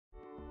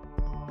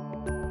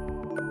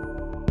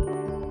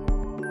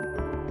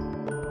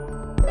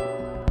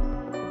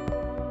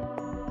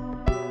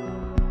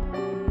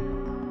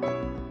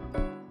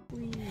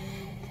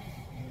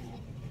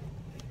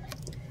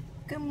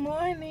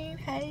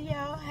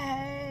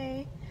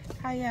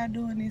How y'all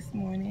doing this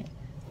morning?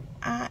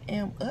 I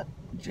am up,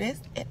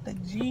 dressed at the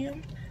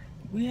gym.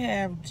 We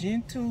have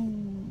gentle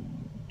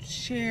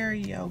chair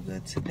yoga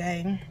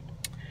today.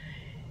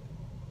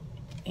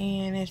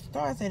 And it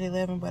starts at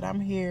 11, but I'm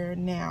here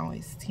now.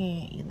 It's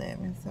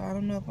 10:11. So I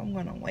don't know if I'm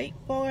gonna wait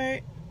for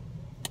it.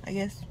 I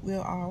guess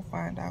we'll all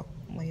find out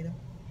later.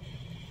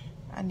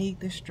 I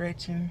need the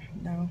stretching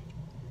though.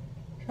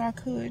 So I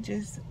could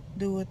just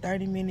do a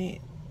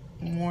 30-minute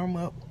warm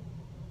up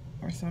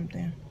or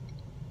something.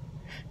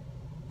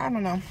 I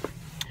don't know.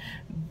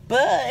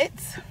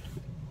 But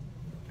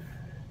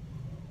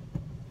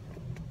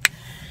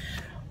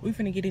we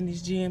finna get in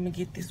this gym and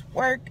get this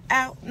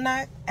workout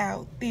knocked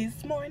out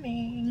this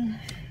morning.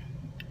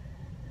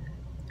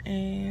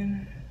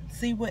 And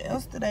see what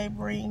else today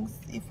brings,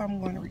 if I'm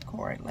gonna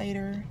record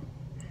later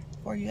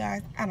for you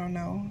guys. I don't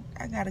know.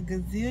 I got a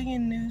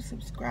gazillion new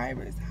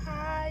subscribers.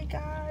 Hi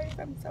guys,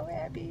 I'm so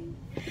happy.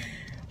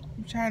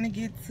 I'm trying to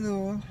get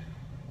to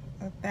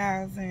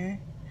 1,000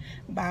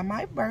 by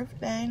my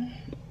birthday.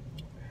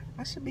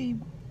 I should be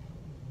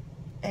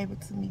able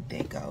to meet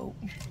that goal.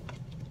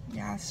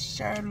 Y'all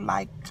share,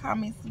 like,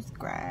 comment,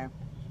 subscribe,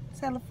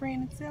 tell a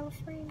friend and tell a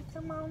friend.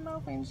 Come on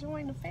over and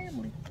join the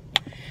family.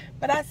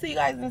 But I see you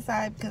guys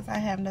inside because I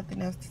have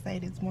nothing else to say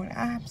this morning.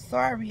 I'm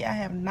sorry I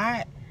have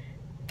not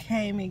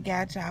came and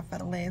got y'all for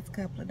the last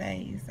couple of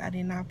days. I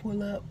did not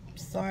pull up.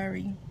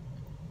 Sorry.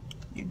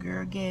 Your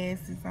girl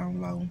gas is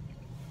on low.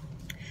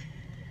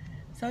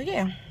 So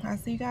yeah, I'll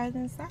see you guys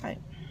inside.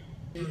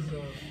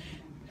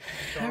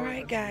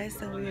 Alright guys,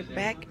 so we're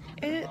back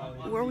at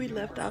where we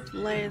left off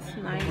last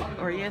night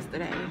or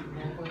yesterday.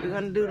 We're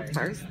gonna do the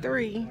first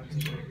 3,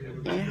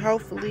 and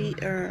hopefully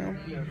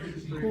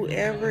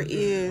whoever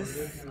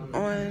is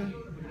on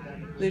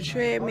the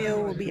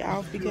treadmill will be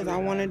off because I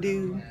want to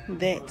do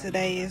that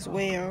today as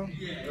well.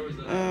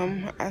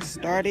 I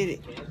started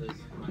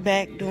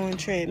back doing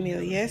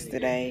treadmill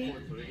yesterday,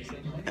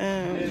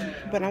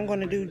 but I'm going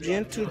to do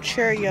gentle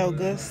chair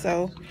yoga.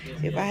 So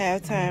if I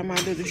have time,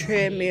 I'll do the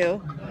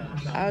treadmill.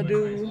 I'll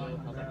do,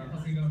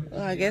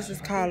 I guess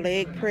it's called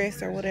leg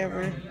press or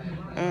whatever,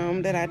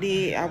 that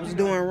I was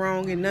doing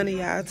wrong and none of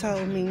y'all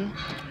told me.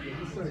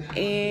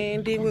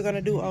 And then we're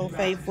gonna do Old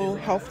Faithful.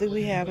 Hopefully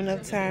we have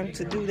enough time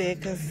to do that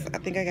because I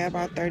think I got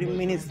about 30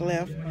 minutes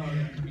left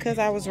because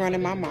I was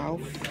running my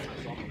mouth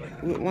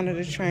with one of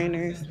the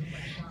trainers.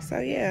 So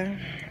yeah,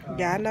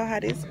 y'all know how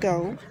this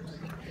go.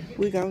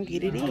 We're gonna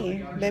get it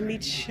in. Let me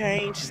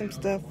change some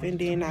stuff and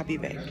then I'll be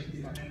back.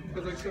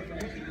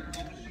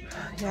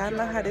 Y'all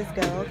know how this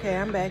go. Okay,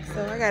 I'm back.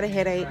 So I got a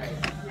headache.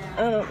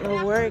 I don't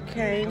know where it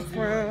came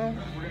from,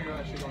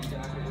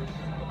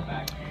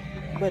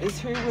 but it's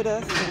here with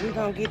us, and we're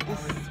gonna get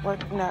this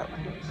working out,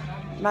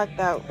 knocked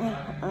out.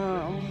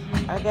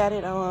 I got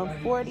it on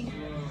 40.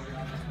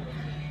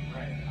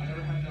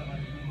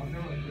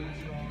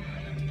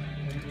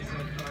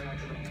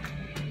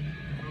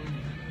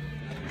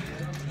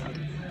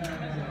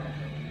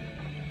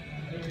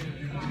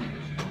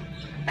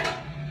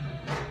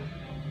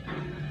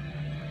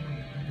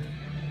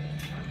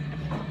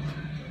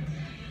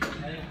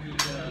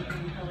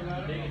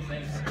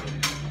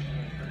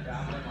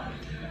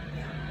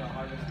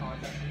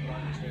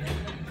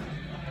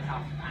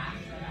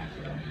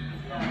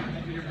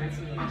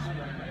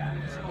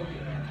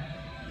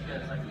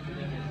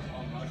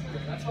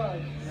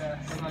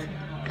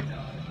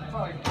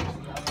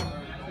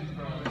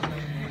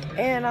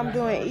 And I'm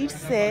doing each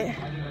set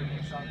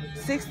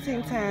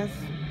 16 times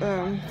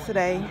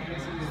today.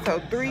 So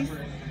 3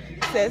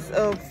 sets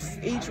of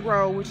each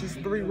row, which is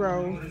 3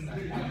 rows.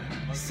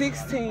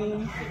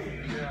 16,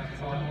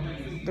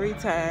 3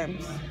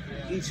 times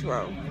each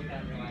row.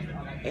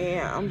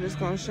 And I'm just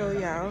gonna show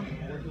y'all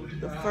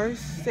the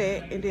first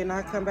set, and then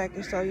I'll come back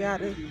and show y'all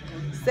the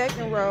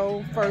second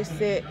row, first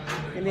set,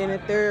 and then the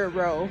third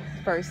row,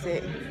 first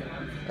set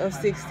of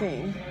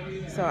 16.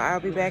 So I'll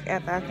be back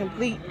after I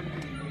complete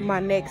my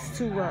next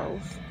 2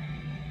 rows.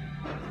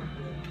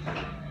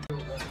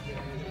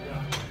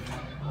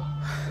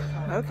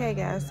 Okay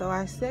guys, so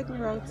our second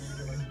row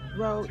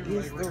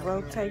is the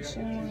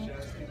rotation.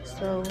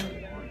 So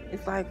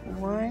it's like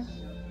 1,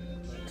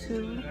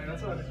 2,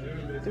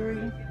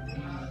 3,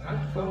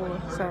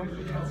 4. So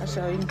I'll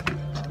show you.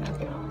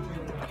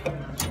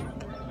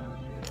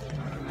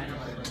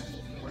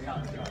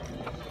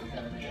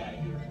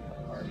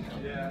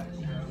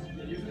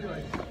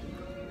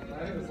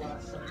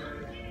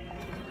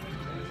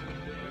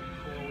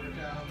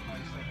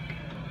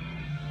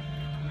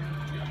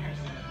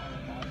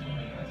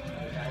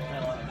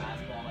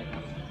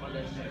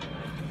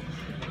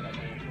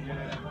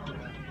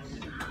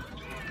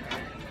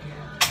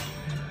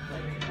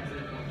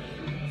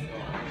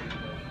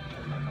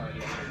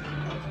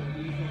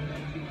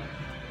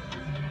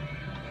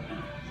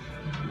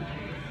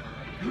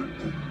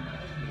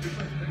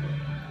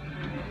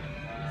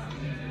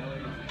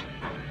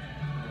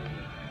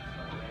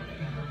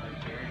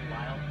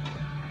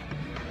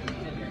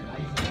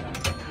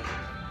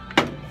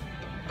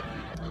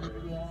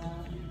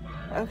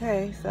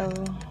 Okay, so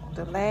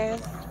the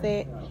last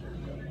set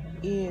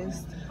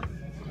is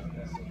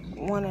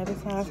one at a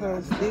time. So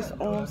it's this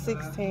arm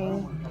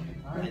 16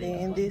 and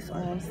then this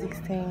arm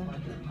 16.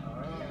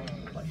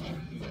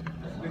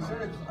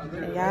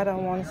 And y'all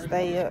don't want to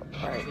stay up,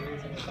 right?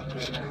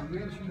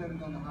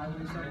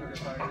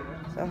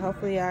 So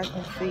hopefully y'all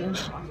can see.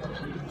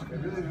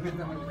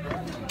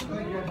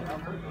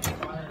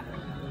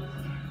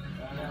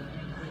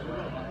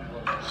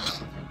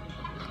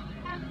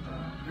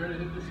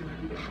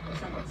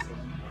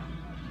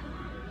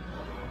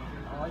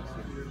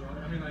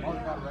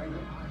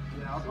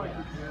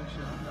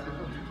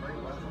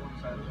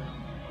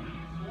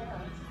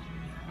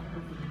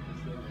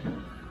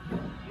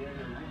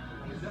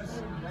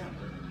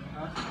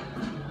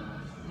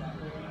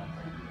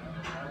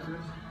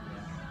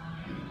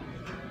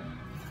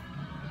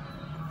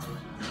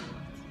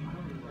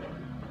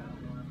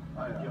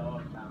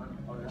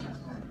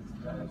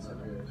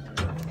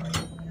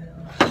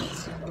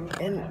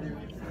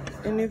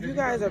 And if you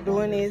guys are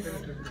doing this,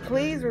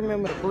 please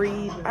remember to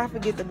breathe. I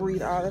forget to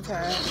breathe all the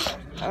time.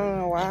 I don't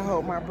know why I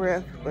hold my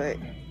breath, but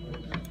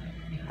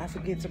I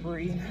forget to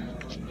breathe.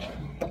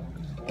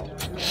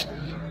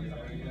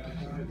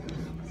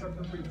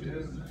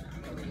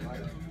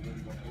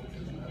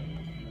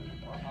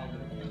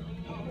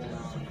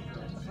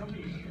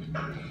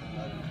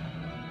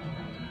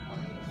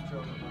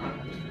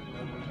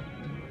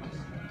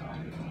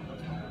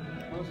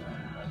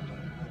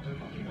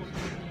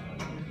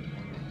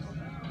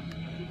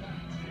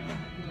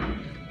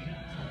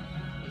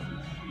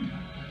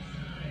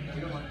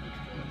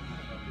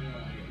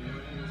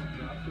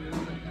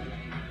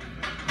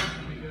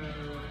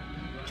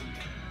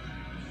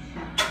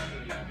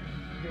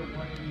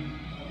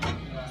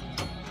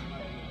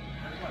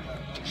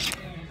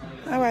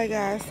 Alright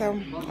guys, so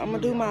I'm gonna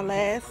do my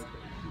last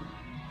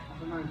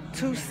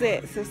 2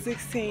 sets of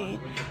 16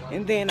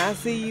 and then I'll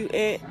see you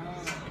at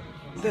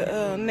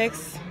the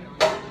next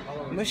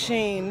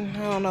machine. I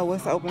don't know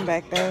what's open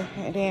back there,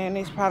 and then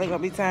it's probably gonna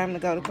be time to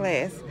go to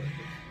class.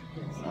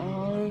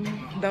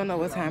 Don't know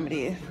what time it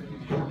is.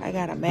 I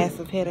got a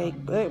massive headache,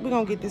 but we're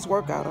gonna get this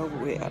workout over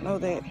with. I know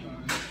that.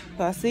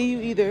 So I'll see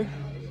you either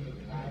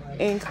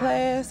in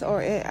class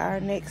or at our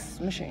next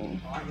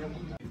machine.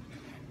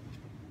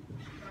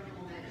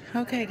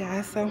 Okay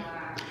guys, so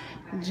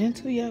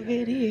gentle yoga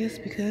it is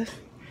because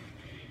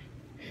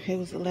it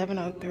was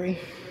 11:03.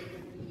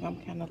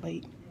 I'm kind of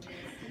late.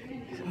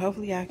 So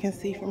hopefully y'all can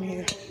see from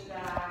here.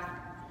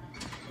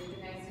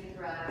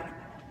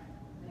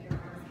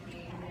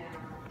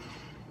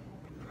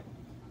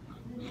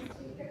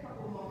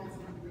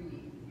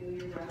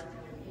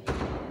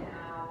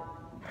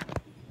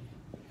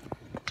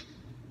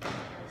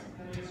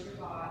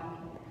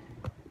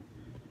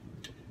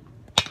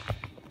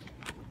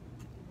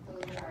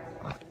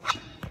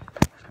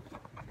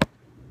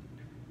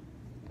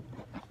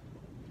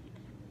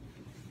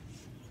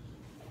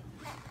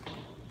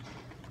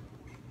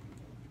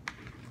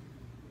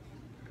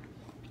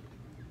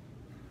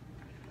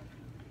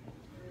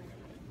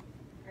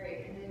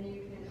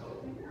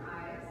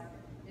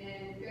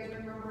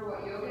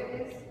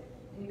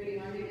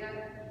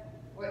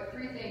 What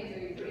 3 things are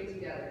you putting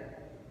together?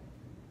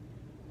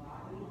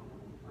 Body,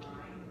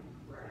 mind,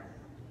 breath.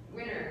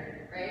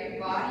 Winner, right?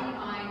 Body,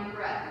 mind,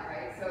 breath,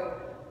 right?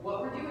 So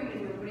what we're doing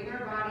is we're putting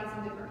our bodies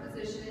in different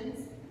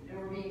positions and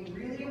we're being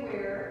really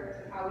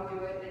aware of how we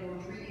do it and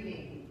we're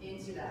breathing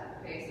into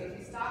that. Okay, so if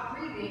you stop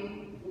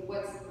breathing,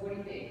 what do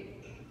you think?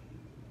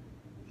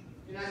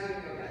 You're not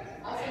doing yoga.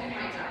 Also you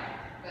might die,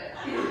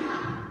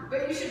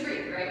 but you should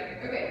breathe, right?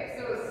 Okay,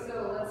 so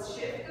let's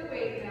shift the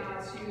weight now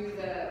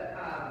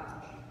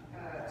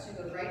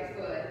to the right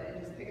foot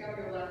and just pick up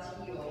your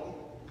left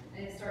heel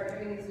and start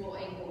doing these little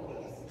ankle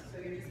rolls.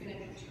 So you're just going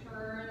to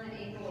turn the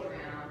ankle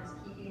around,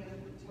 keeping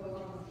the toes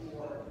on the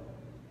floor.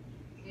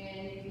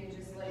 And you can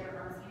just let your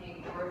arms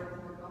hang, or if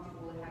you're more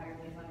comfortable and have your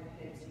hands on your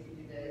hips, you can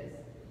do this.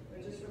 But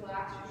just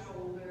relax your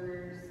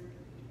shoulders,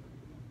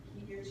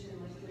 keep your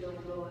chin lifted a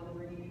little and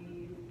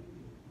breathe.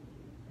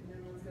 And then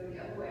let's go the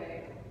other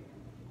way.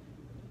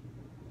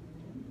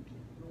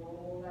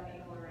 Roll that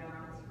ankle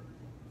around.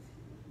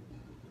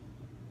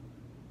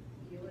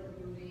 Feel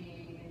it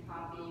moving and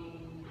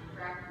popping,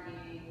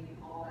 cracking, and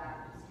all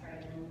that. Just try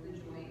to move the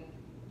joint.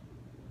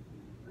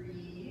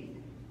 Breathe.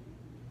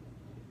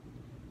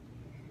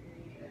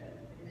 Very good.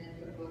 And then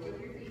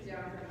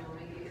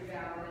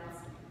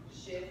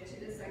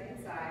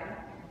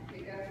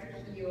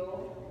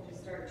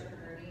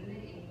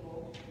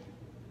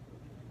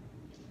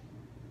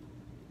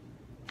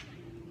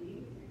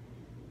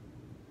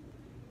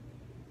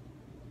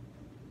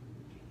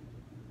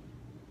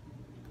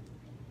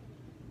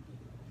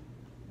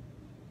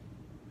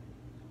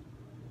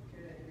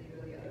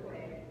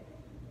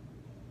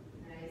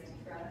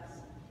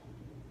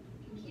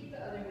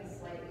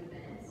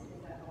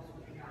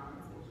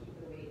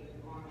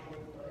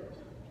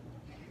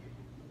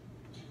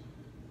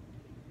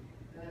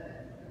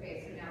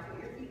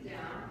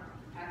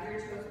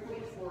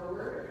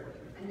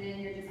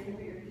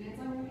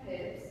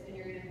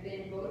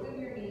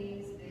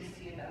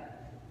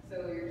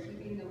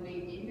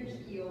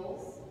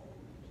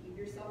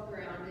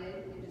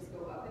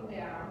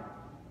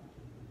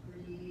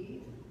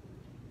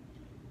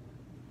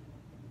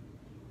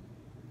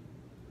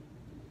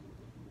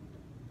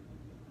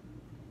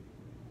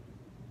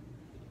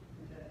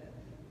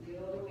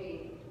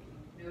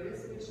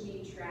which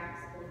knee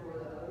tracks before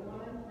the other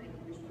one, like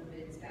which one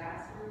bends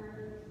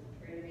faster.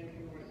 Try to make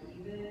it more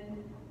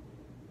even.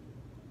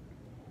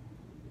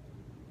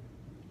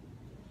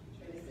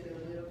 Try to sit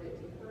a little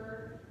bit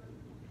deeper.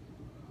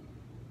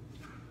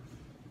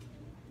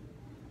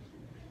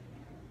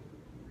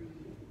 Breathe.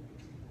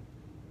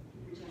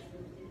 Keep your chest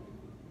lifted.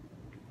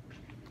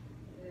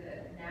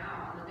 Good.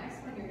 Now, on the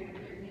next one, you're going to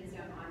put your hands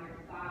down on your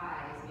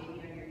thighs,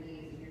 maybe on your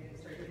knees, and you're going to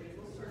start doing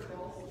little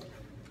circles.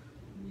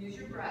 Use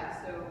your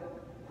breath. So,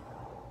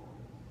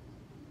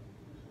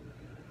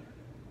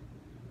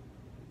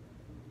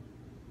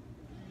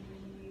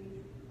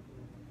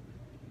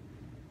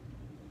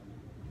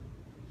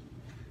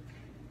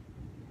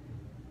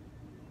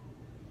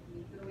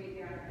 keep the weight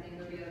down and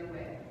go the other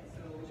way.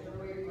 So, whichever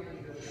way you're going,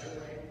 you go the other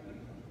way.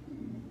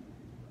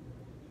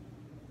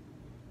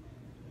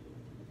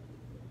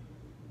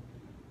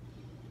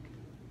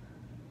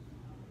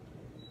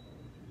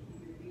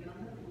 Keep your feet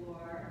on the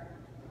floor.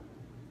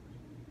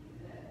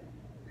 Good.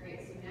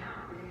 Great. So now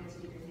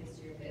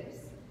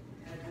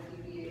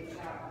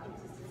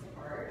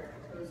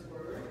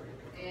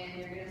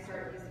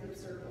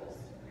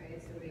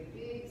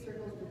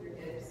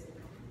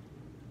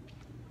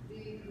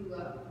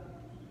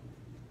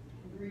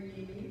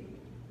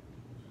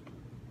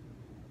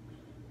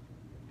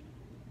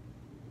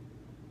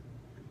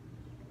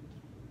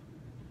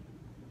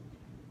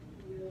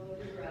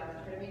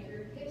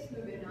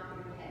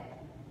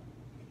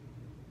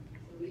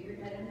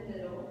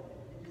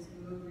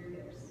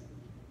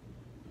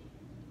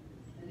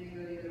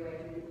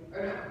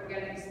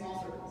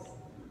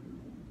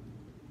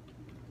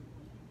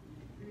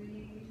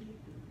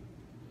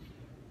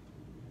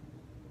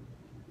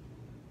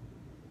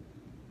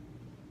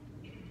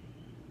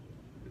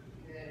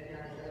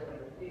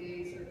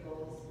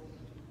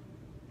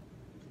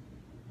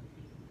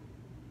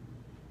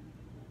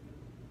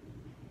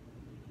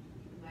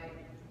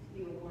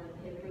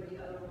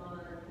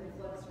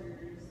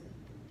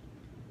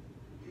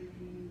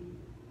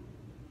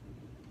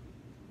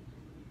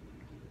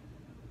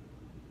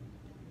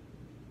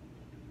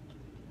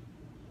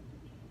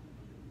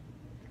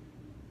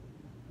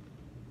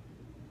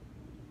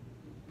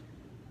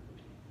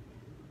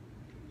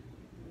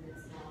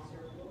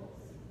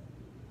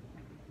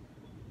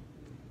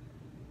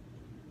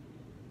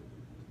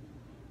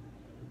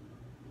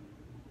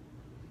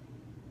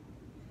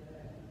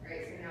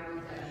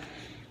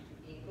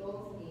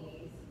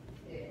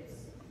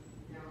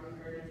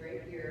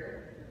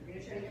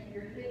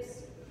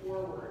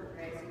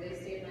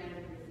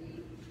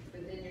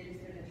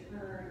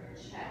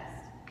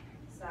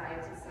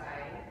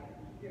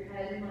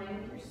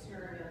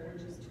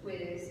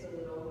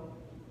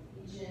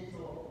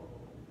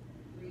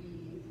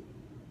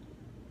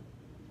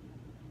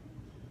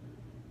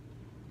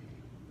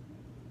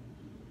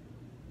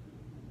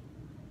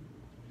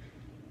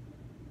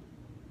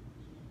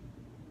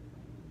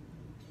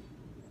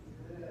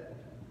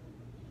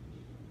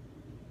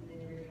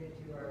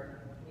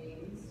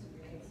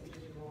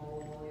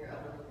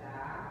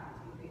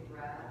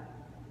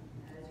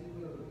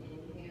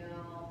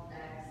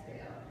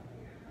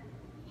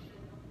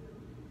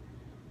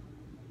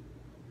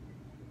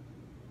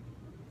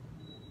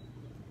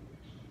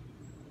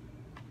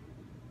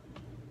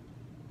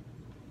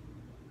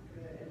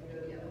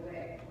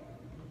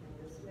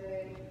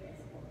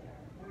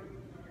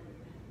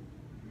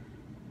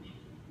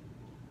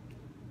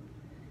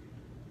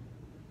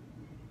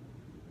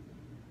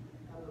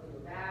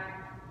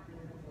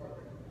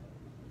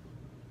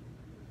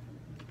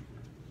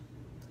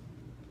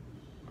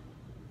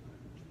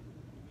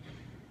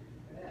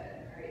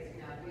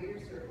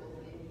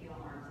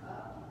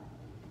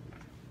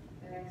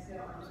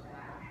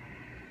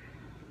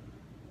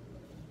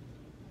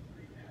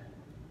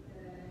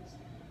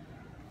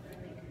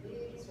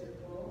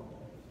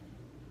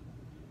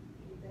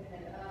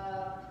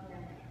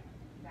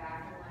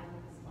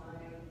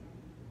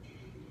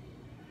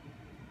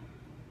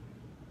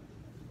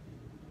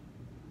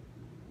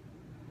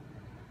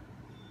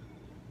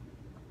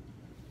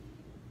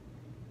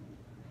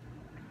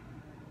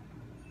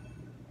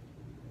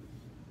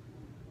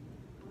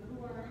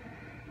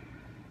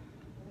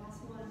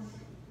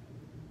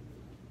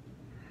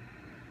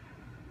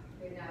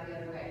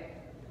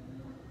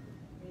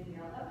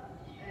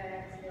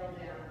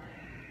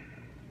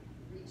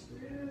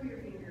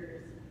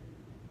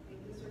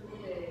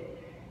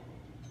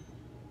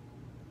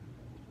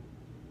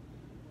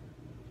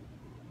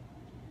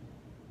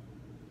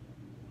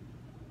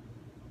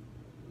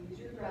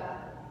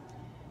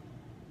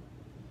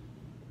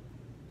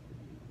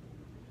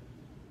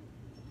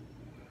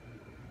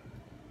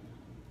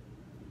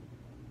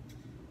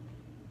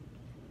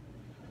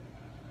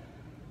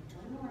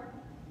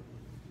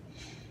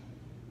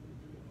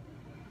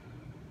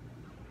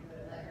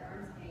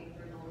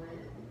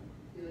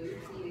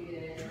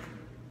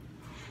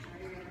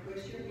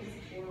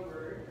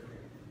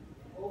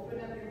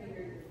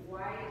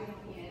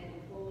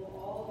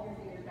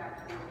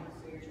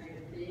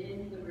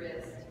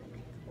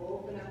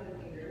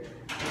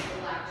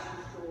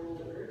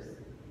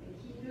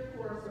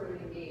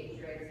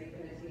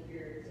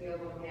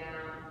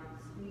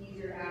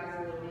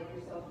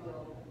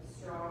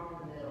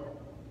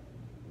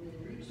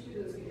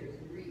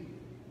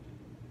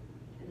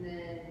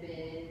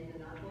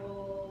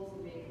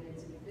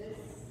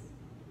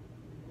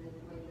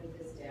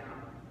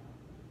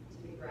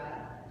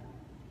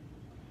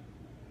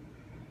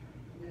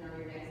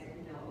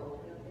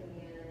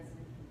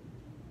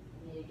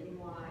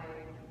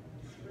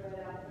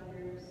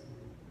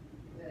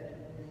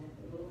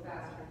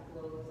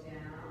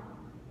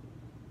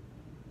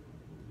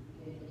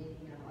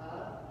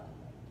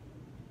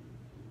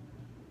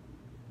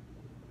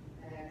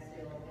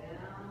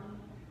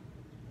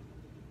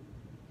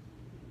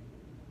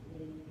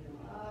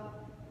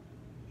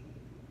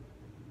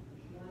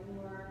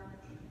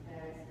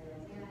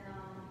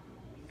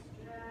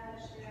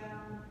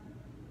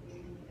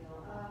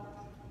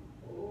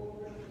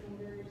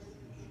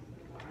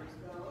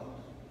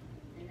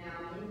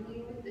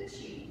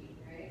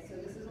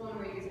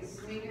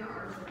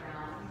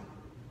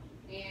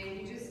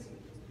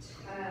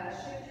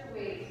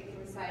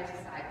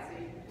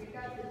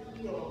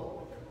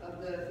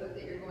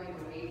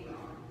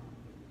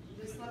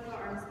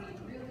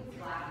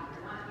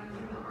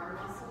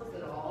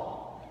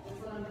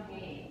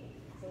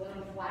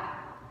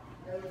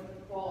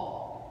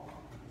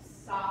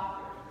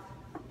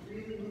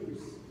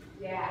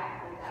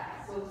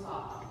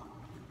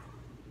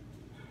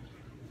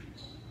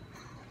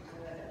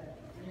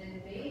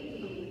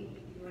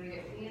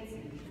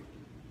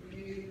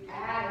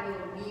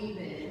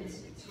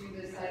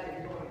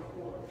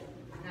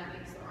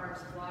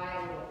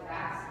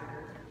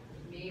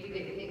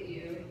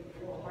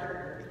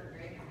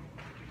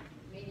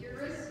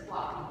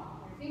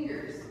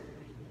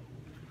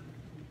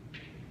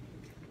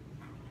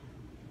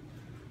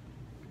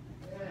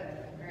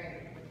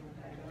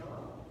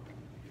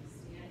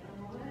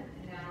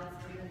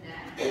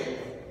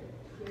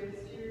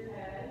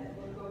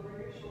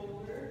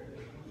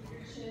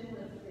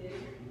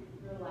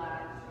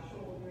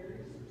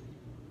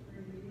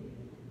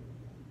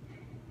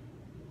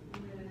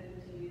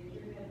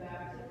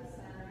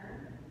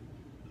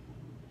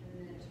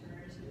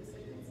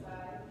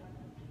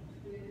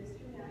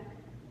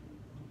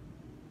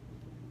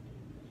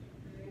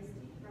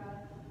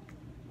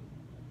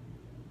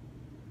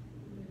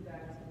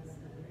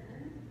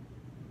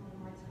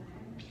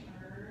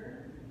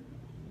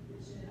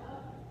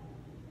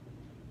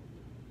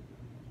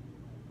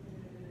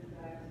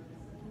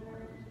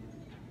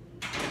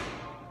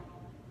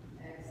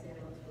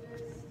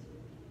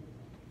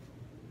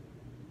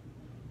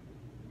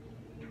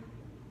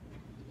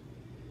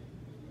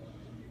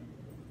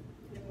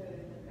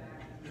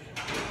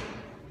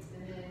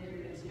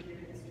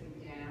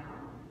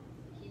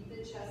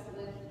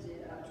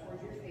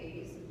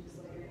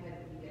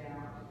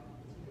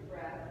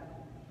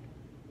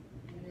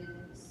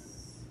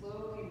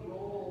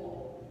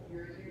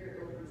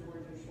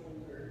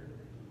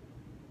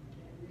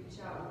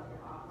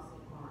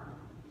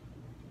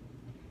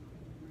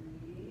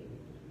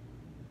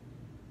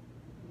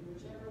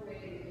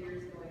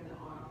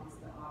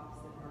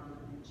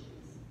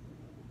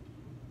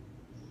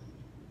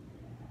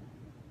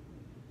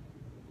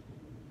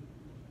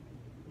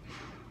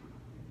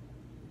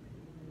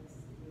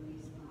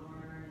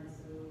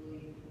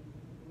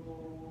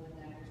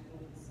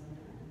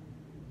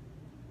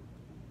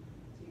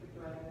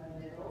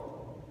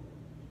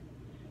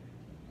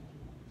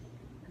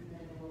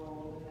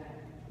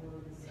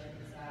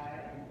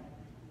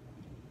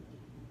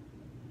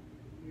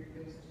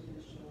goes to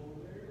the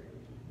shoulder.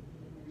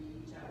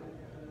 Reach out with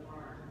your other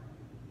arm.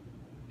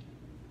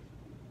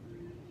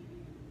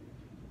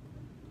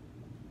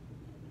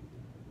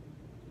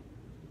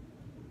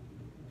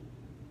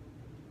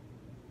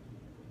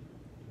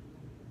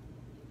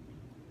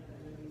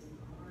 Release the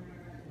arm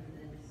and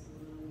then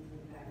slowly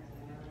come back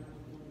down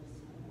towards the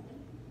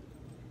spine.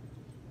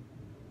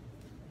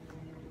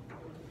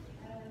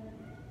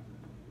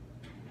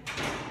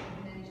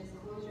 And then just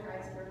close your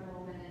eyes for a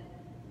moment.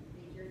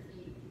 Make your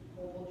feet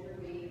hold your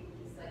weight,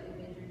 slightly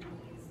bend your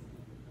knees.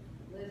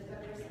 Lift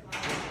up your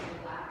spine,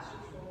 relax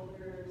your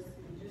shoulders,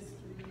 and just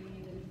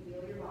breathe and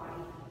feel your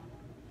body.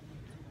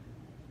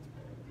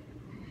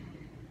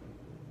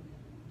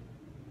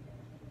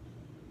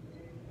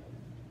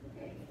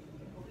 Okay,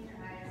 open your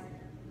eyes.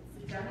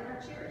 Sit down in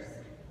our chairs.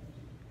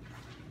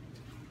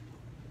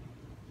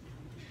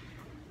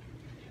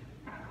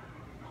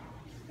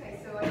 Okay,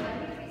 so I'd like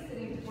you to be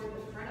sitting toward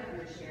the front of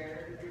your chair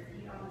with your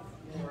feet on the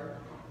floor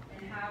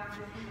and have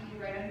your feet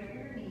right under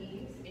your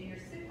knees and your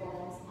sit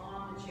bones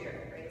on the chair,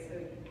 right? So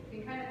you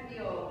can kind of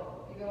feel,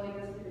 you go like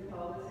this with your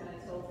pelvis kind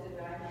of tilted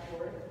back and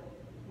forth.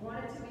 You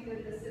want it to be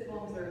that the sit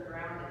bones are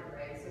grounded,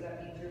 right? So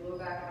that means your low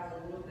back has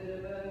a little bit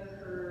of a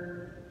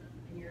curve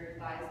and your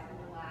thighs can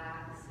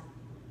relax.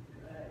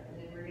 Good. And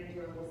then we're going to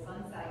do a little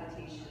sun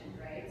salutation,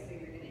 right? So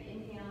you're going to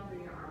inhale,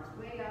 bring your arms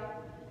way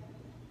up.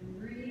 And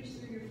reach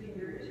through your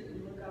fingers. You can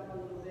look up a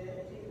little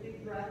bit. Take a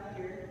big breath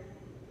here.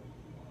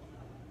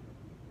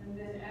 And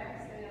then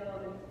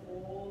exhale and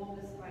fold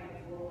the spine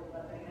forward.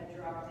 Let the head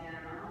drop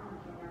down.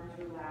 Let the arms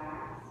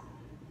relax.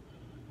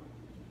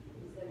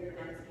 Just let your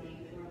arms hang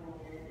for a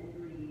moment and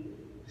breathe.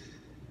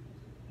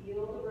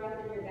 Feel the breath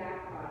in your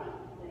back body.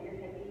 Let your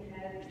head be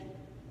heavy.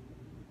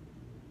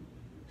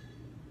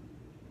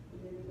 And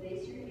then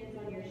place your hands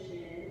on your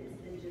shins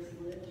and just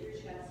lift your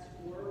chest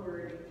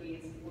forward and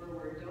gaze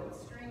forward. Don't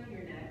strain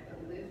your neck, but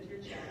lift your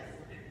chest.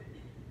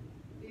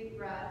 Big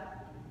breath.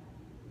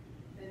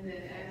 And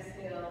then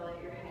exhale, let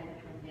your head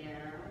come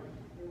down.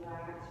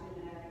 Relax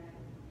your neck.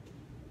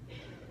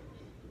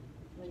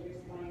 Let your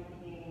spine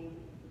hang.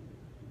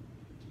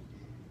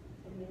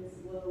 And then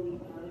slowly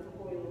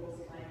uncoil the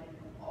spine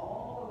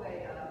all the way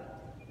up.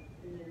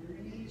 And then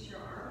reach your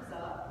arms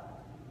up.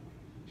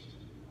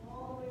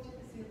 All the way to the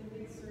ceiling,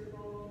 big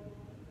circle.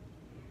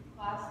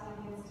 Clasp the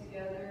hands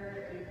together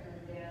and come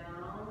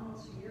down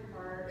to your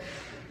heart.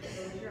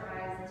 Close your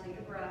eyes and take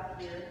a breath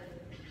here.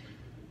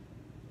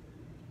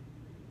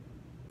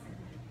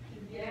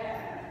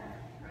 Yeah,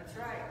 that's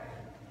right.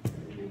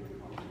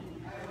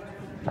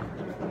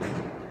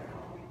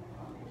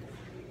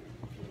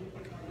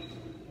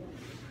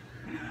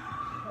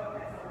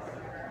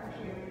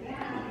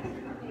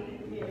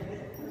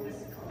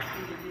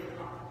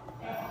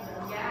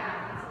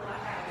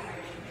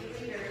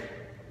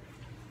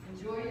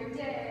 Enjoy your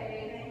day.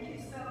 Thank you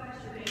so much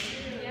for being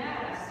here.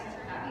 Yes, thanks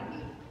for having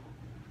me.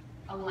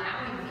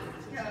 Allowing me to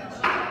teach.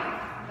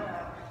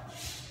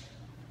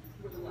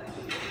 Would like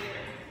to be here.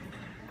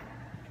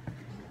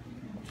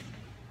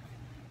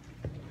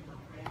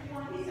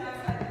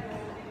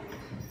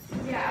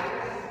 Yeah, we're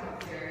going to come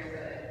up here,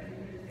 but you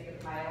can just make a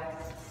pile.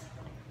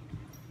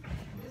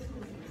 This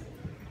one's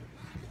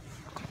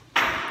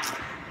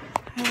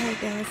easy. Alright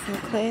guys, so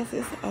class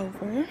is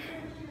over.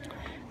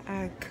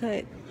 I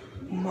cut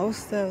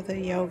most of the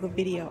yoga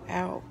video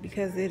out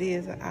because it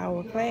is an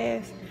hour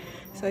class,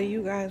 so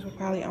you guys will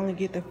probably only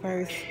get the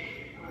first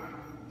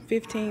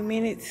 15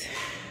 minutes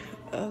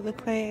of the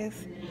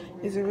class.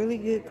 It's a really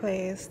good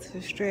class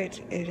to stretch.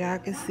 As y'all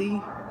can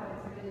see,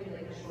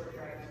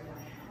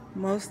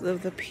 most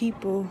of the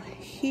people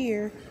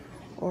here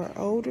are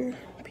older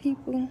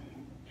people,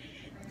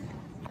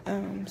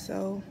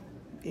 so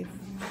if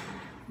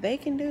they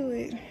can do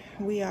it,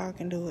 we all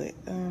can do it.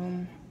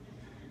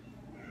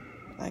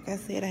 Like I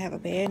said, I have a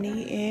bad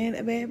knee and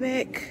a bad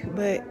back,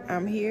 but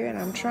I'm here and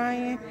I'm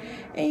trying,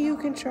 and you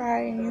can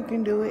try and you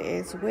can do it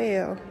as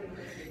well.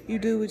 You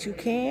do what you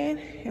can,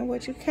 and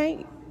what you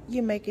can't,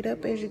 you make it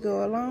up as you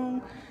go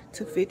along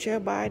to fit your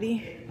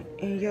body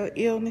and your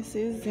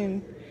illnesses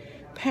and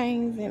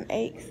pains and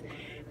aches.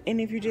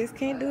 And if you just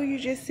can't do it, you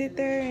just sit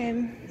there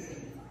and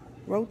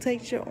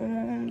rotate your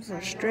arms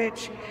or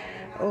stretch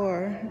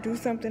or do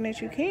something that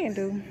you can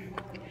do,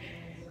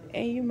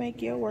 and you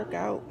make your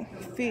workout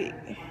fit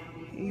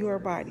your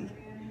body.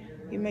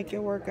 You make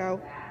your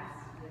workout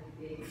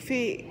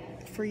fit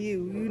for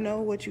you. You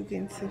know what you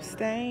can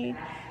sustain.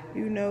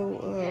 You know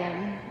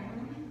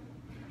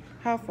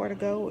how far to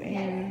go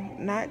and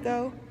not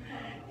go,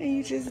 and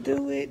you just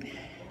do it.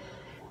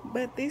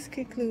 But this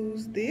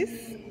concludes this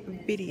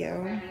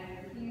video.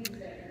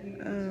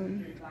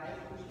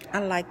 I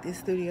like this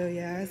studio,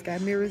 y'all. It's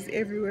got mirrors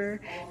everywhere.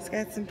 It's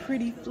got some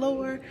pretty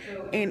floor.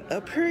 And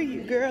up here,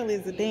 your girl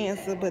is a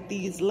dancer, but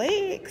these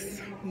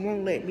legs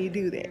won't let me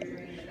do that.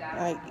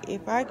 Like,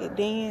 if I could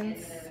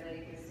dance,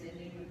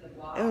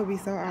 it would be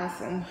so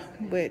awesome.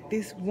 But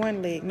this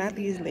one leg, not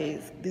these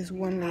legs, this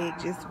one leg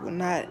just will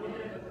not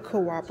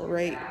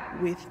cooperate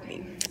with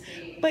me.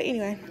 But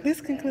anyway,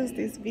 this concludes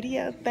this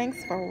video.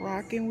 Thanks for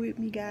rocking with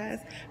me, guys.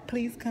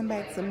 Please come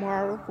back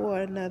tomorrow for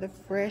another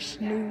fresh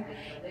new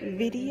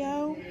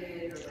video.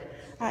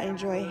 I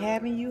enjoy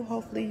having you.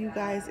 Hopefully you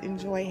guys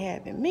enjoy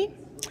having me.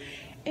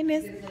 And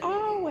as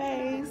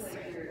always,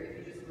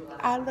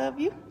 I love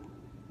you.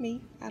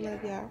 I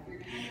love y'all.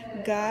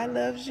 God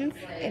loves you.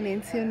 And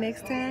until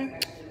next time,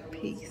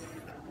 peace.